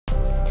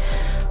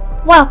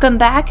Welcome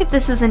back if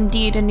this is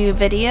indeed a new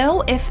video.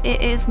 If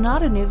it is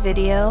not a new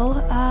video,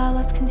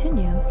 let's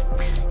continue.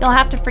 You'll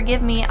have to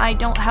forgive me, I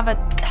don't have a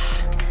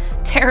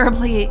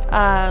terribly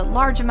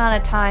large amount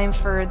of time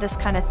for this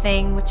kind of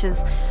thing, which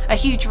is a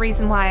huge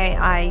reason why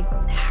I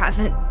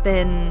haven't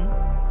been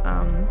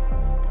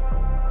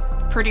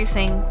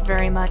producing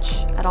very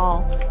much at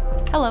all.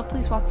 Hello,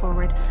 please walk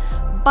forward.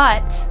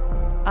 But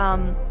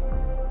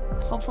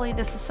hopefully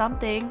this is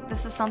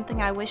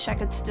something I wish I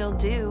could still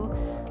do.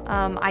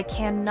 I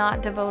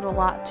cannot devote a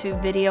lot to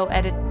video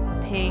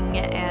editing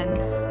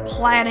and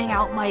planning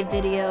out my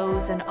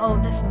videos and, oh,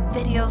 this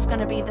video's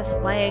gonna be this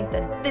length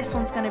and this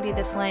one's gonna be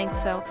this length,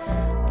 so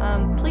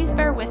please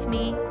bear with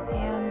me,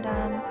 and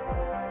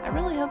I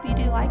really hope you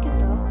do like it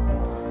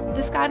though.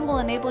 This guide will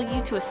enable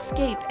you to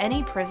escape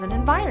any prison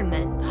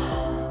environment.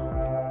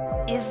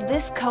 Is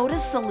this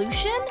Coda's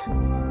solution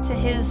to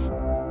his...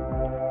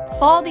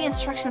 Follow the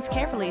instructions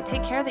carefully.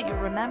 Take care that you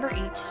remember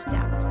each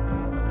step.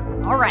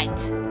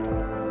 Alright.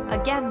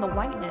 Again, the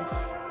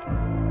whiteness.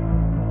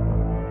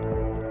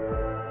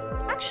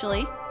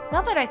 Actually,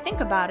 now that I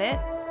think about it,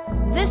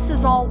 this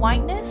is all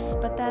whiteness,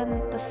 but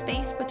then the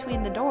space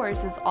between the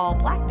doors is all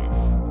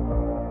blackness.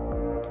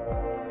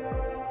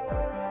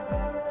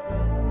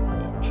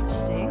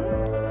 Interesting.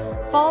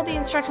 Follow the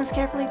instructions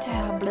carefully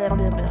to blah,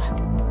 blah,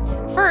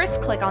 blah.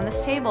 First, click on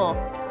this table.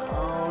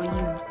 Oh,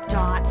 you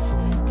dots.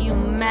 You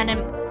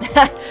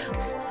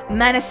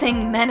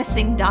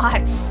menacing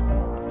dots.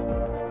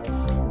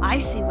 I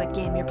see what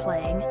game you're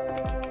playing.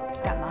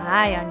 Got my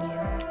eye on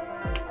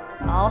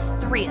you. All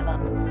three of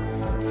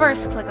them.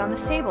 First, click on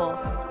this table.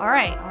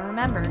 Alright, I'll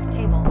remember.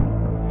 Table.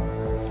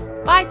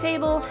 Bye,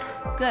 table.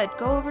 Good.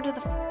 Go over to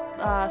the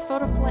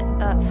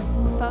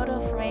photo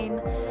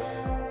frame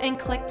and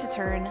click to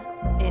turn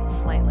it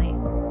slightly.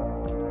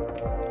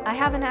 I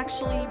haven't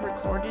actually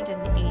recorded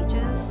in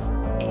ages,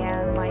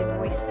 and my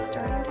voice is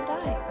starting to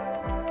die.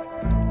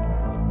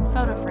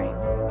 Photo frame.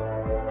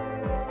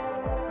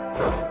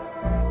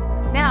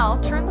 Now,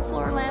 turn the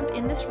floor lamp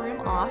in this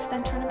room off,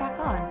 then turn it back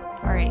on.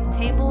 Alright,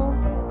 table,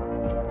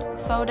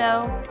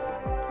 photo,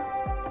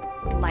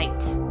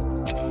 light.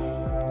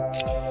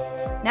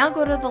 Now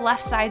go to the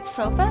left side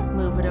sofa,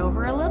 move it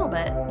over a little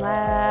bit.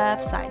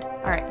 Left side.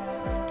 Alright,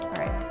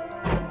 alright.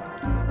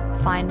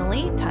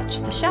 Finally,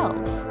 touch the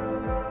shelves.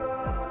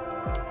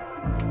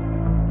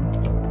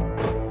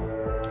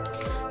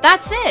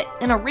 That's it!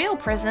 In a real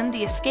prison,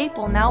 the escape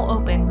will now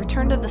open.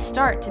 Return to the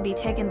start to be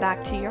taken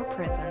back to your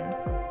prison.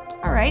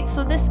 Alright,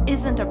 so this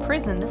isn't a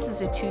prison, this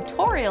is a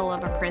tutorial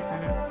of a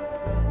prison.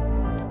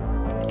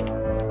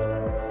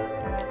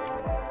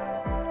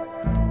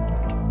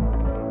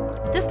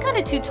 This kind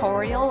of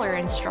tutorial or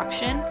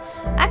instruction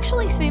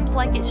actually seems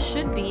like it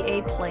should be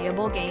a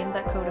playable game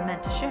that Coda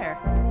meant to share.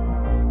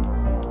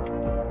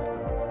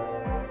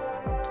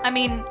 I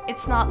mean,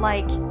 it's not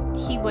like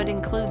he would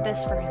include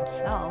this for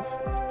himself.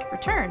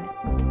 Return.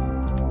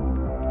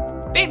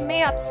 Beat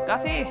me up,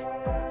 Scotty!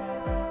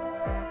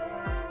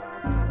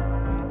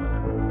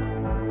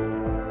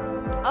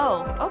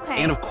 Oh,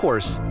 okay. And of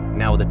course,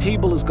 now the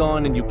table is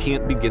gone and you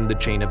can't begin the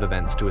chain of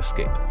events to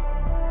escape.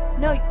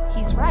 No,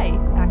 he's right,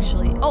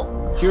 actually.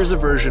 Oh! Here's a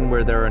version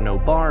where there are no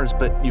bars,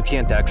 but you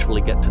can't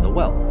actually get to the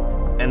well.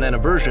 And then a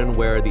version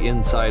where the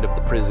inside of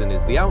the prison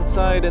is the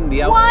outside and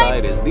the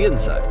outside is the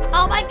inside.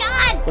 Oh my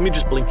god! Let me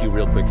just blink you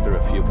real quick through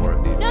a few more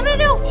of these.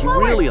 No,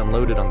 slower! He really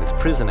unloaded on this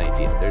prison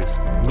idea. There's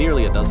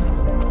nearly a dozen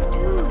of them.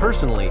 Dude.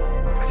 Personally,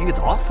 I think it's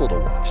awful to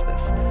watch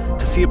this.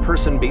 To see a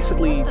person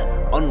basically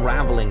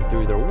unraveling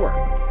through their work.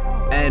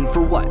 And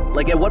for what?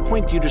 Like, at what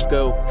point do you just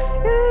go,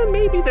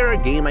 maybe there are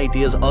game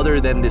ideas other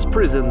than this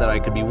prison that I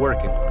could be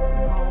working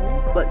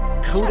on? But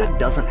Coda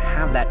doesn't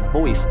have that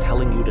voice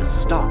telling you to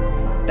stop.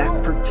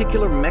 That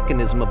particular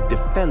mechanism of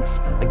defense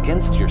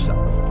against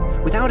yourself.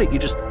 Without it, you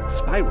just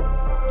spiral.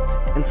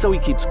 And so he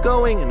keeps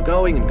going and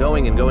going and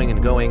going and going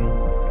and going,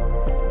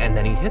 and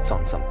then he hits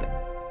on something.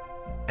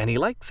 And he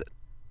likes it.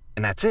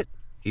 And that's it.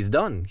 He's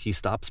done. He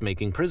stops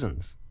making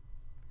prisons.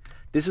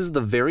 This is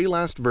the very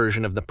last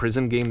version of the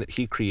prison game that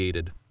he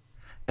created.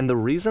 And the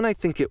reason I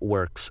think it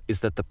works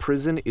is that the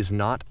prison is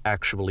not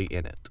actually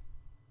in it.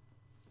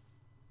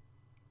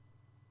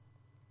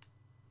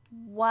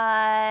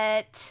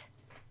 What?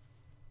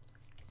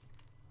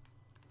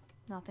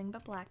 Nothing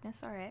but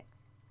blackness, alright.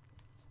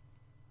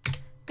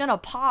 Gonna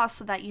pause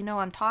so that you know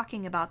I'm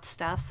talking about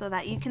stuff, so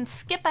that you can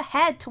skip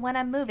ahead to when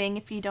I'm moving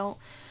if you don't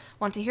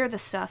want to hear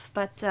this stuff,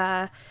 but,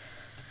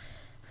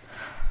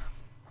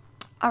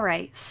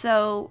 alright,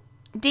 so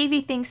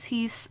Davy thinks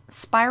he's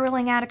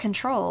spiraling out of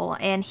control,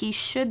 and he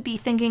should be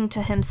thinking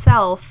to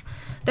himself,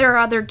 there are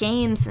other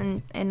games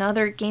and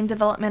other game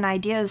development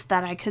ideas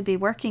that I could be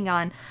working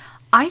on.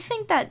 I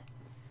think that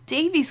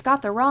Davy's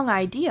got the wrong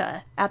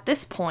idea at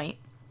this point.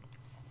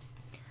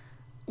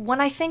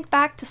 When I think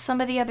back to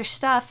some of the other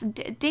stuff,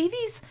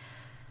 Davy's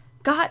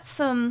got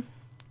some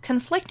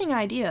conflicting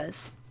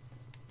ideas.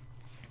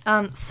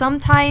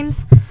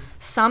 Sometimes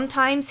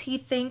he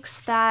thinks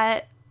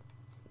that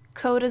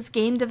Coda's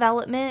game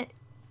development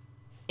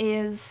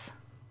is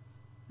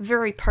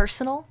very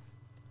personal,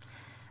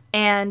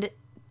 and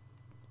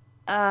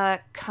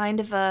kind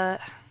of a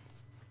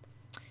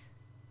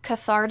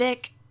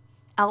cathartic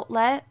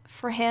outlet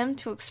for him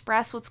to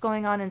express what's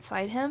going on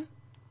inside him.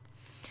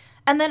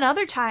 And then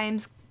other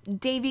times,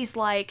 Davy's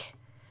like,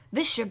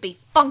 this should be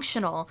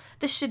functional.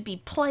 This should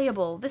be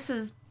playable. This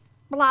is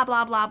blah,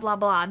 blah, blah, blah,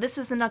 blah. This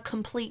isn't a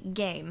complete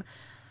game.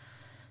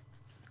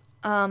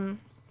 And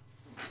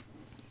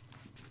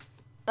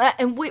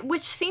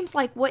which seems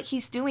like what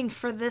he's doing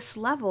for this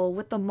level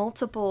with the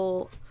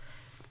multiple,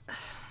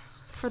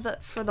 for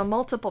the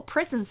multiple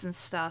prisons and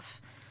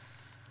stuff.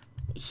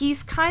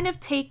 He's kind of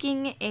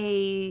taking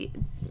a,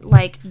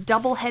 like,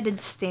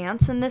 double-headed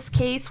stance in this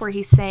case, where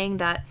he's saying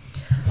that,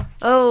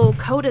 oh,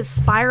 Coda's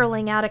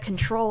spiraling out of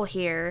control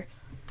here.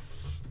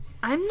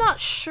 I'm not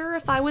sure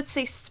if I would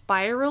say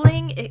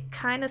spiraling. It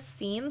kind of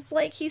seems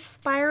like he's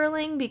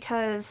spiraling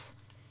because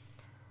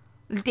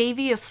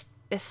Davy is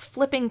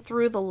flipping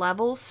through the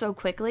levels so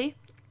quickly.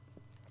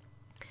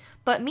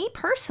 But me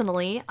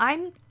personally,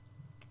 I'm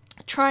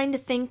trying to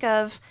think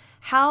of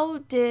how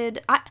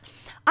did...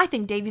 I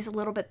think Davy's a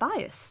little bit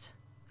biased.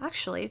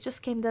 Actually, it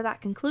just came to that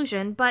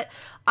conclusion. But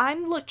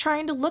I'm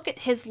trying to look at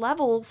his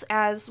levels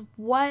as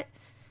what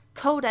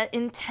Coda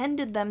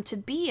intended them to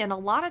be. And a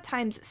lot of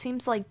times it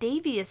seems like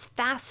Davy is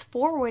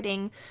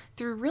fast-forwarding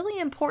through really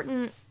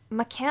important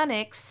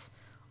mechanics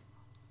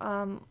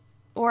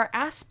or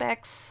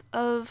aspects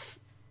of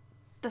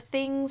the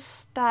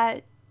things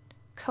that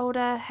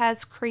Coda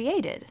has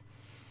created.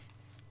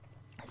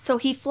 So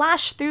he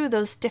flashed through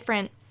those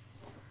different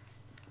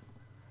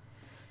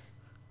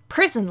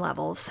prison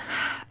levels,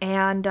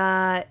 and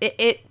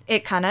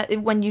it kind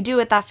of, when you do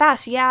it that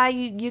fast, yeah,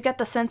 you get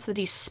the sense that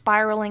he's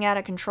spiraling out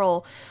of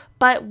control.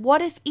 But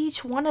what if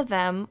each one of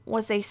them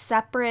was a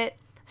separate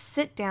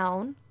sit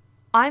down,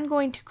 I'm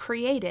going to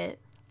create it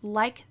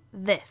like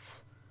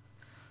this,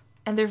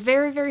 and they're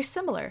very, very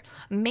similar.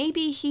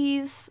 Maybe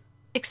he's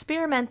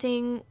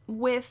experimenting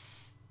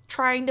with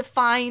trying to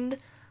find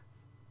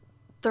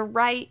the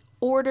right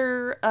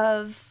order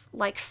of,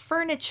 like,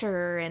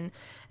 furniture and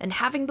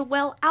having the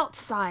well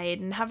outside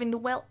and having the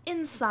well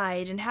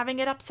inside and having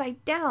it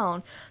upside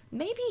down.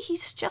 Maybe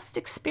he's just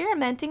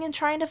experimenting and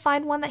trying to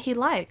find one that he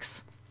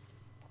likes.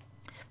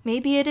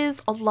 Maybe it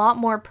is a lot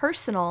more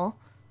personal,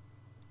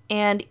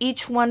 and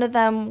each one of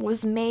them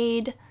was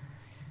made,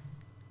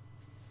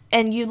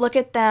 and you look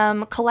at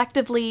them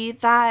collectively,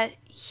 that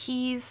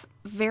he's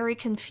very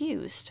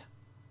confused.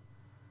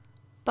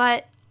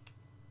 But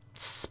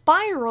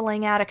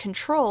spiraling out of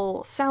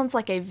control sounds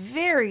like a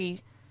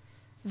very,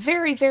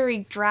 very, very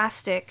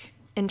drastic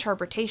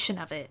interpretation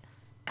of it.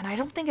 And I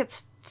don't think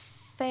it's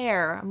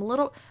fair.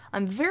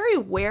 I'm very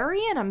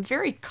wary and I'm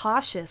very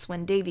cautious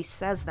when Davy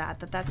says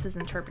that's his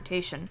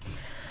interpretation.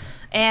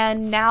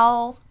 And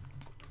now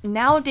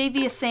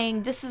Davy is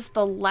saying this is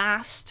the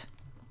last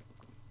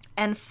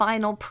and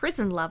final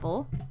prison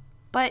level,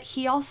 but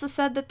he also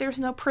said that there's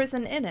no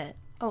prison in it.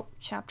 Oh,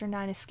 Chapter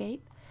 9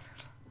 Escape.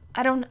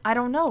 I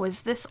don't know.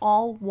 Is this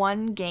all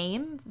one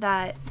game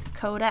that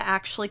Coda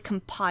actually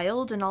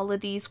compiled and all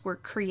of these were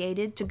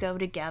created to go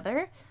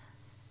together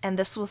and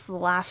this was the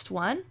last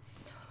one?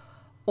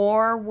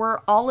 Or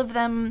were all of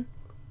them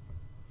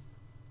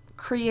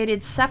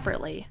created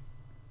separately?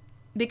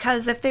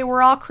 Because if they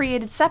were all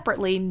created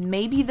separately,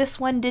 maybe this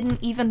one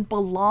didn't even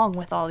belong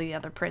with all the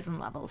other prison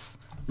levels.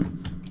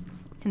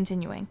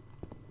 Continuing.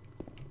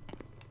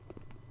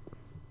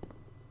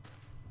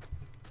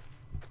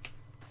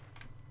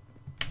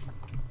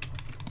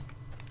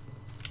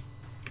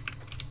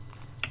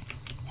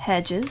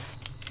 Hedges,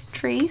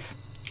 trees,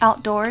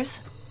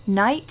 outdoors,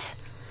 night,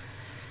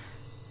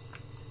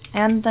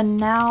 and the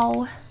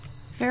now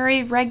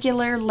very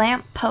regular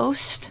lamp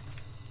post,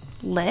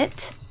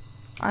 lit,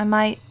 I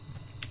might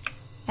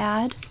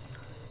add.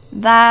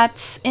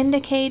 That's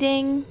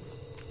indicating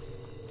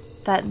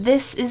that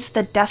this is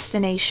the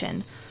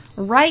destination.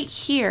 Right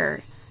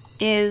here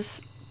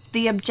is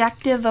the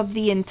objective of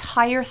the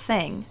entire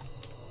thing.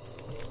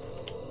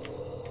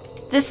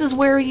 This is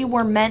where you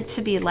were meant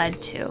to be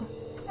led to.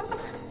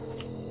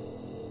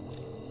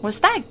 Was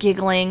that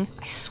giggling?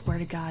 I swear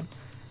to God.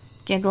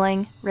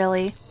 Giggling?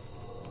 Really?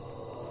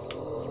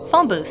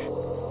 Phone booth.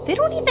 They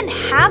don't even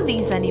have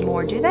these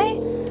anymore, do they?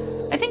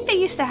 I think they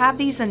used to have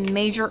these in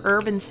major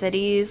urban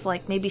cities,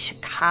 like maybe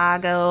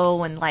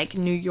Chicago and like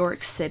New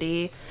York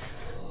City.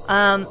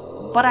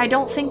 But I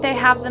don't think they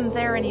have them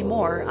there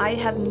anymore. I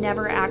have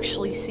never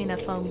actually seen a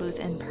phone booth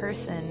in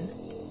person.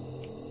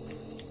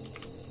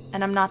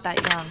 And I'm not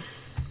that young.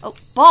 Oh,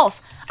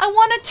 balls! I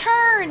want to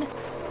turn!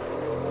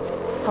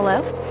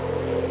 Hello?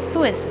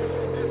 Who is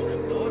this?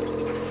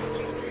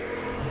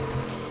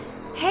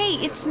 Hey,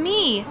 it's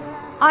me!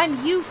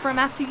 I'm you from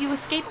after you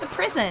escaped the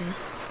prison.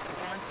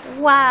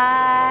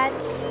 What?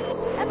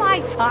 Am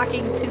I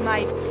talking to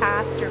my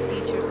past or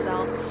future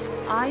self?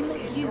 I'm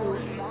you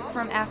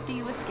from after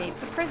you escaped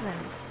the prison.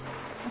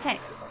 Okay,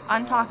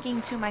 I'm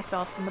talking to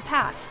myself from the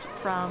past,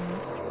 from,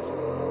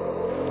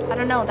 I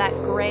don't know, that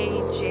gray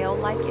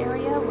jail-like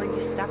area where you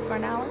stuck for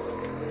an hour.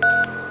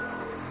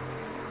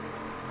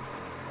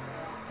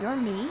 You're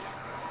me?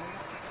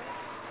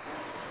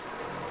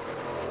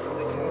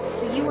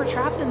 So you were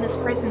trapped in this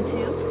prison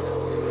too?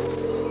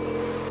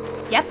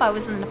 Yep, I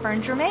was in the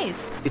furniture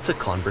maze. It's a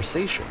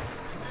conversation.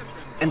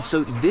 And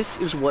so this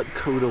is what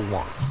Coda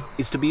wants,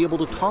 is to be able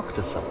to talk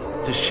to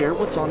someone, to share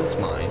what's on his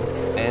mind,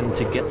 and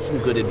to get some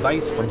good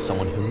advice from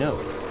someone who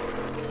knows.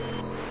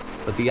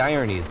 But the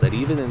irony is that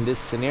even in this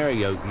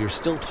scenario, you're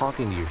still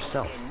talking to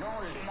yourself.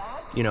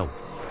 You know,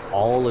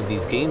 all of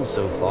these games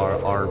so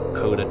far are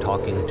Coda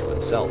talking to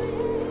himself.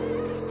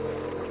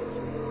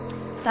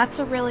 That's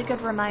a really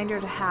good reminder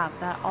to have,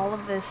 that all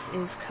of this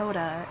is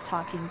Coda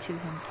talking to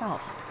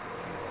himself.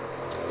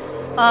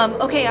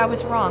 Okay, I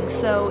was wrong.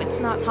 So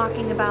it's not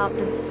talking about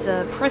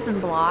the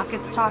prison block,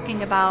 it's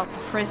talking about the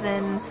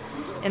prison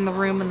in the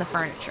room and the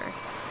furniture.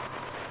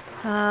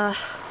 I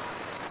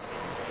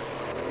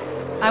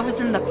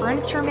was in the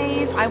furniture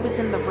maze, I was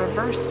in the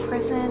reverse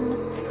prison.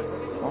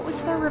 What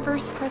was the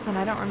reverse prison?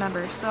 I don't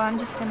remember. So I'm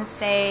just gonna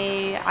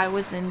say I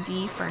was in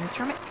the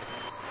furniture maze.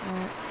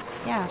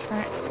 Yeah,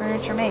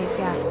 furniture maze,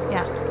 yeah.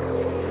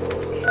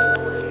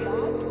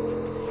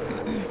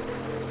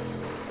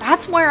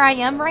 That's where I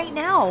am right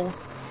now.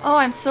 Oh,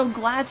 I'm so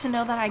glad to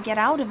know that I get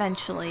out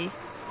eventually.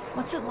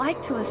 What's it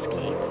like to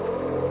escape?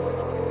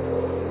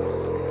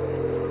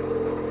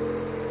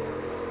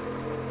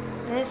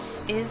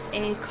 This is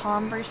a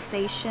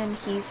conversation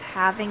he's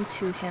having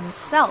to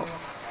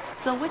himself.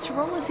 So which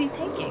role is he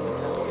taking?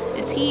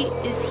 Is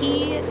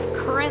he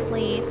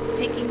currently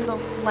taking the,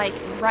 like,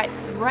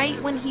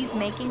 right when he's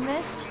making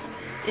this?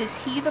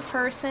 Is he the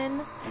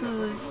person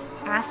who's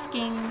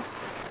asking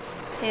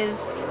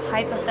his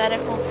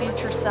hypothetical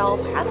future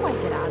self, how do I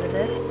get out of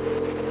this?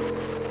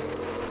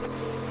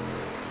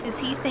 Is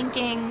he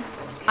thinking,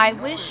 I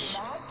wish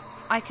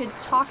I could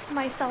talk to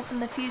myself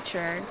in the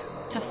future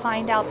to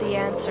find out the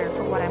answer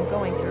for what I'm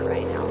going through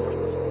right now?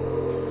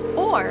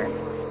 Or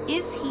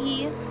is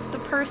he the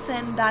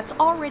person that's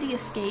already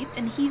escaped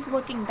and he's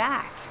looking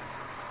back?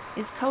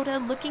 Is Coda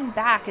looking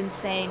back and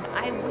saying,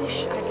 I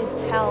wish I could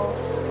tell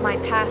my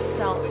past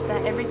self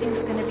that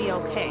everything's going to be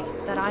okay,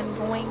 that I'm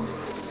going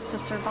to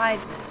survive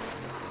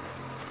this,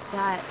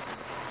 that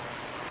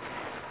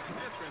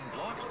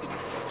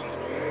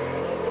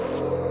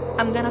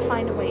I'm gonna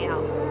find a way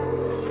out?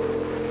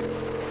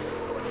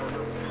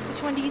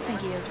 Which one do you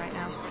think he is right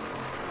now?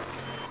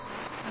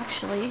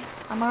 Actually,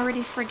 I'm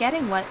already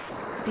forgetting what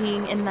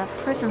being in that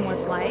prison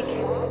was like.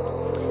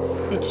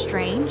 It's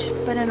strange,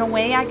 but in a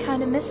way I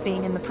kind of miss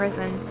being in the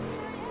prison.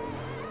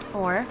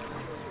 Or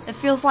it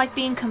feels like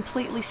being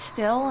completely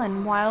still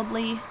and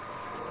wildly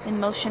in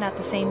motion at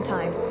the same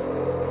time.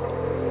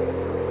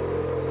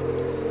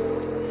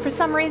 For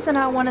some reason,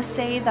 I want to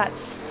say that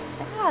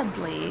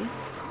sadly,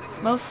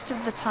 most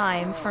of the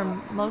time, for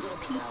most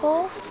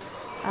people,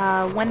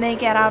 when they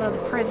get out of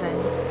the prison,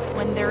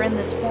 when they're in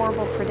this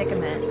horrible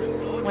predicament,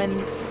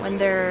 when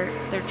they're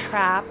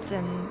trapped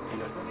and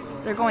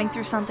they're going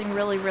through something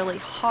really, really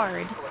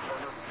hard,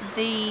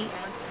 they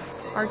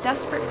are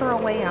desperate for a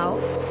way out.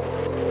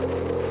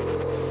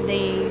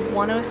 They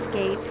want to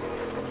escape.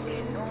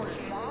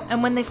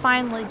 And when they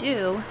finally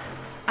do,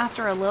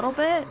 after a little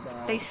bit,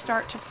 they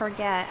start to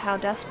forget how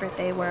desperate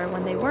they were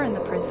when they were in the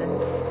prison.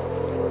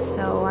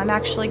 So I'm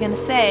actually going to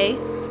say,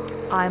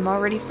 I'm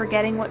already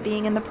forgetting what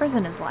being in the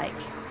prison is like.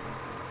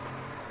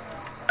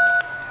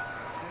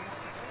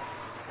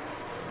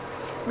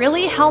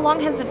 Really? How long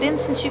has it been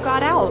since you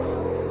got out?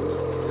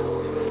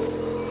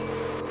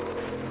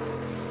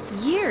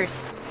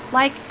 Years.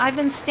 Like, I've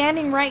been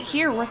standing right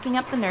here working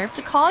up the nerve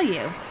to call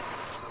you.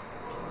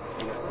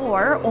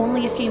 Or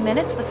only a few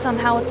minutes, but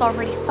somehow it's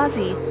already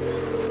fuzzy.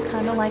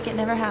 Kinda like it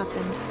never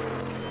happened.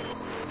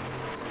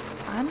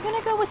 I'm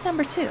gonna go with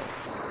number 2.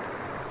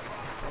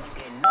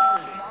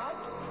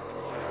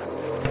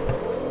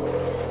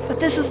 But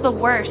this is the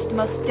worst,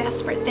 most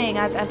desperate thing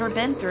I've ever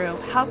been through.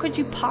 How could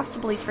you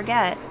possibly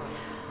forget?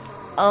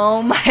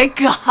 Oh my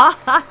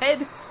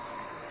god!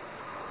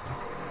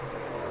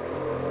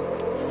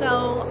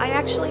 So, I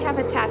actually have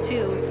a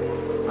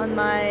tattoo on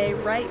my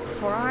right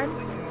forearm,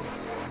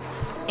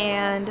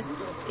 and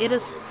it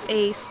is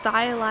a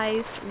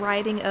stylized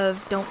writing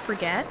of "Don't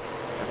Forget."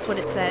 That's what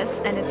it says,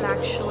 and it's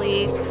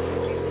actually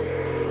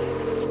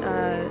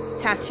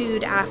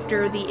tattooed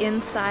after the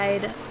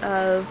inside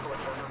of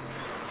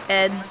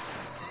Ed's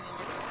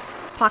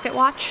pocket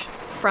watch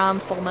from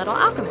Full Metal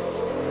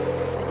Alchemist.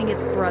 I think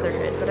it's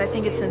Brotherhood, but I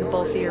think it's in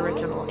both the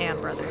original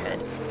and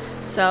Brotherhood.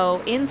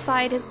 So,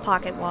 inside his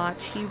pocket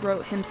watch, he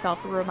wrote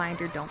himself a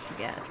reminder, don't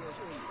forget.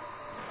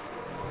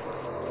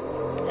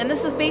 And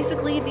this is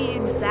basically the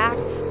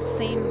exact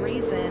same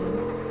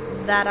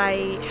reason that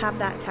I have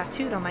that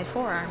tattooed on my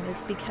forearm,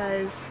 is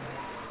because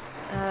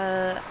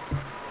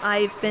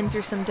I've been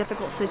through some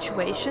difficult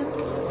situations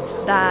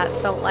that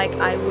felt like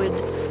I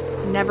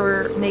would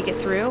never make it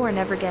through, or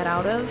never get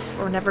out of,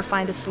 or never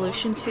find a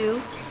solution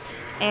to.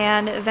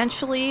 And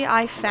eventually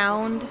I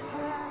found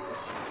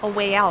a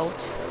way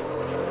out.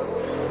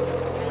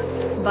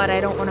 But I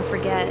don't want to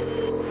forget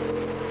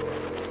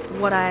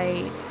what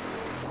it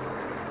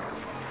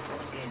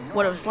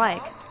was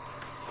like.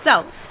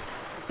 So,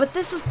 But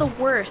this is the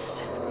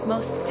worst,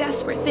 most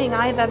desperate thing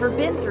I've ever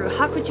been through.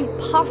 How could you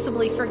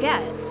possibly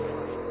forget?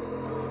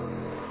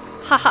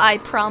 Haha, I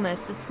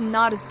promise, it's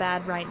not as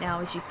bad right now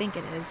as you think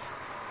it is.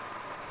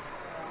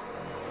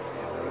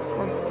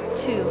 Or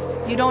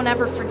 2, you don't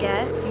ever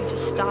forget, you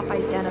just stop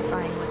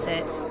identifying with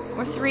it.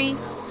 Or 3,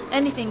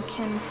 anything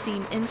can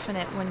seem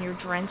infinite when you're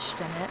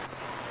drenched in it.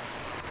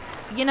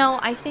 You know,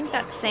 I think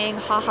that saying,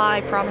 haha,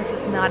 I promise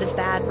it's not as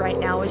bad right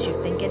now as you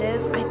think it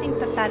is, I think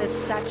that that is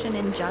such an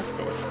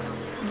injustice.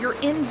 You're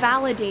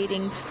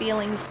invalidating the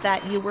feelings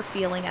that you were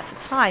feeling at the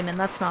time, and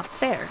that's not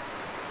fair.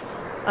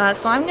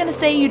 So I'm gonna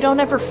say you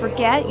don't ever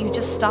forget, you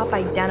just stop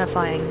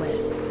identifying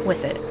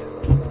with it.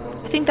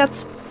 I think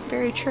that's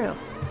very true.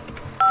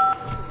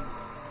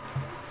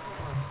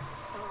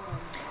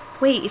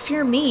 Wait, if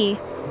you're me,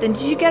 then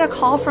did you get a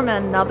call from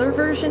another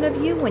version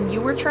of you when you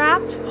were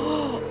trapped?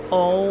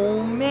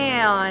 Oh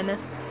man.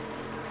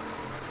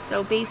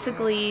 So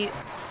basically,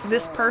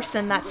 this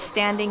person that's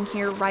standing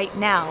here right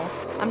now,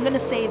 I'm gonna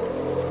say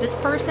this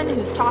person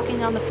who's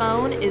talking on the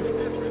phone is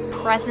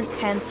present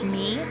tense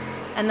me,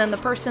 and then the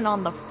person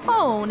on the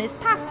phone is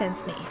past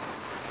tense me.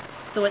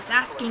 So it's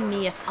asking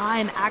me if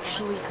I'm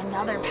actually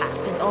another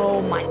past tense.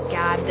 Oh my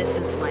god, this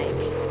is like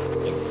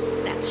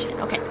Inception.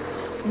 Okay.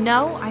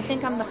 No, I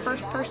think I'm the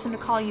first person to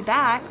call you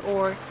back,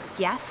 or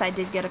yes, I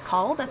did get a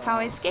call, that's how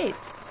I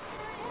escaped.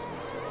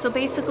 So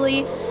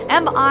basically,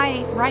 am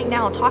I right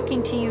now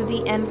talking to you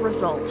the end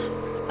result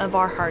of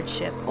our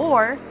hardship,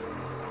 or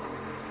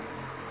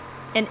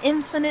an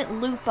infinite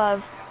loop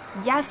of,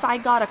 yes, I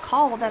got a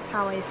call, that's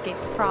how I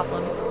escaped the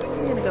problem?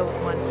 I'm gonna go with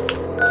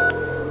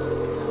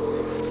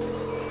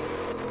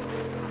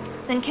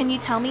 1. Then can you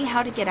tell me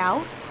how to get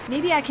out?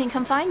 Maybe I can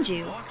come find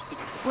you.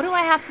 What do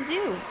I have to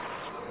do?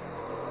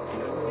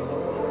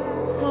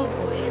 Oh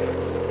boy.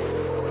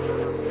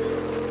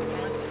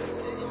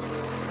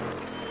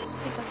 I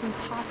think that's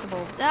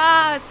impossible.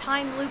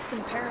 Time loops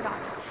and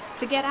paradox.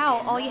 To get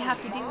out, all you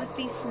have to do is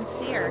be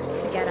sincere.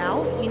 To get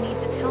out, you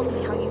need to tell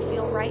me how you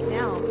feel right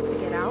now. To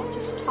get out,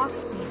 just talk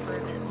with me for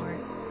a bit more.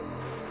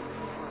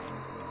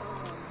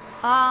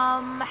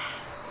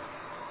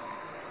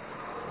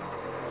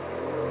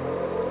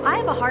 I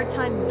have a hard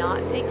time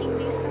not taking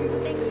these kinds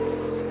of things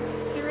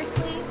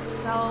seriously,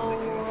 so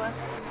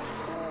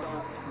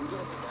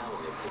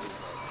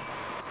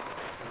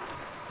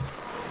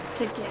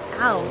to get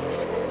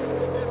out,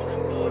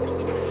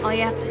 all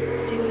you have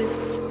to do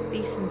is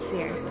be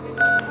sincere.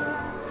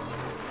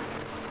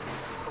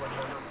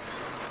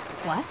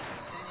 What?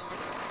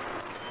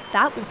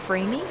 That will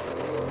free me?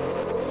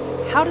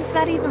 How does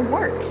that even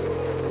work?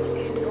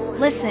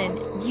 Listen,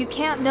 you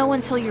can't know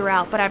until you're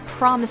out, but I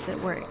promise it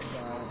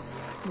works.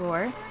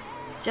 Or,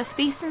 just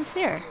be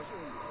sincere.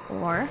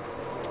 Or,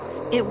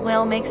 it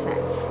will make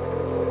sense.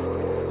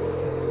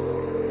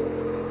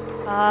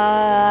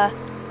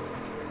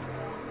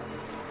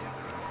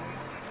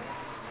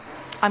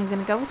 I'm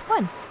gonna go with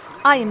 1.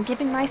 I am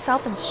giving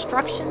myself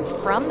instructions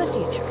from the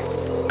future.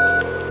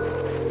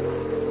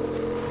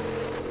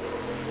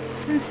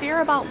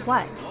 Sincere about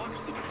what?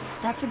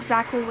 That's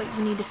exactly what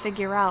you need to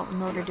figure out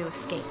in order to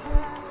escape.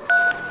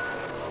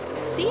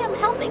 See, I'm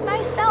helping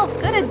myself.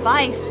 Good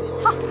advice.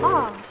 Ha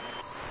ha.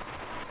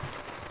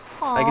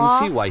 I can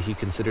see why he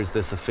considers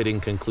this a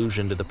fitting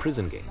conclusion to the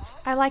prison games.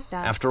 I like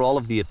that. After all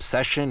of the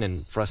obsession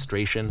and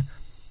frustration,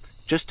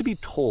 just to be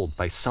told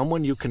by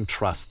someone you can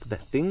trust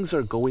that things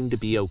are going to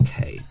be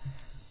okay.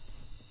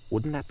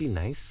 Wouldn't that be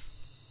nice?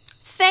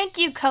 Thank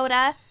you,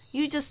 Coda.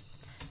 You just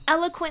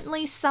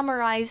eloquently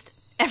summarized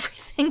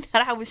everything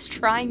that I was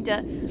trying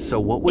to. So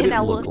what would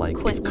it look like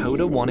if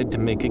Coda wanted to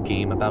make a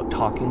game about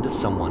talking to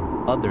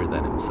someone other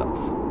than himself?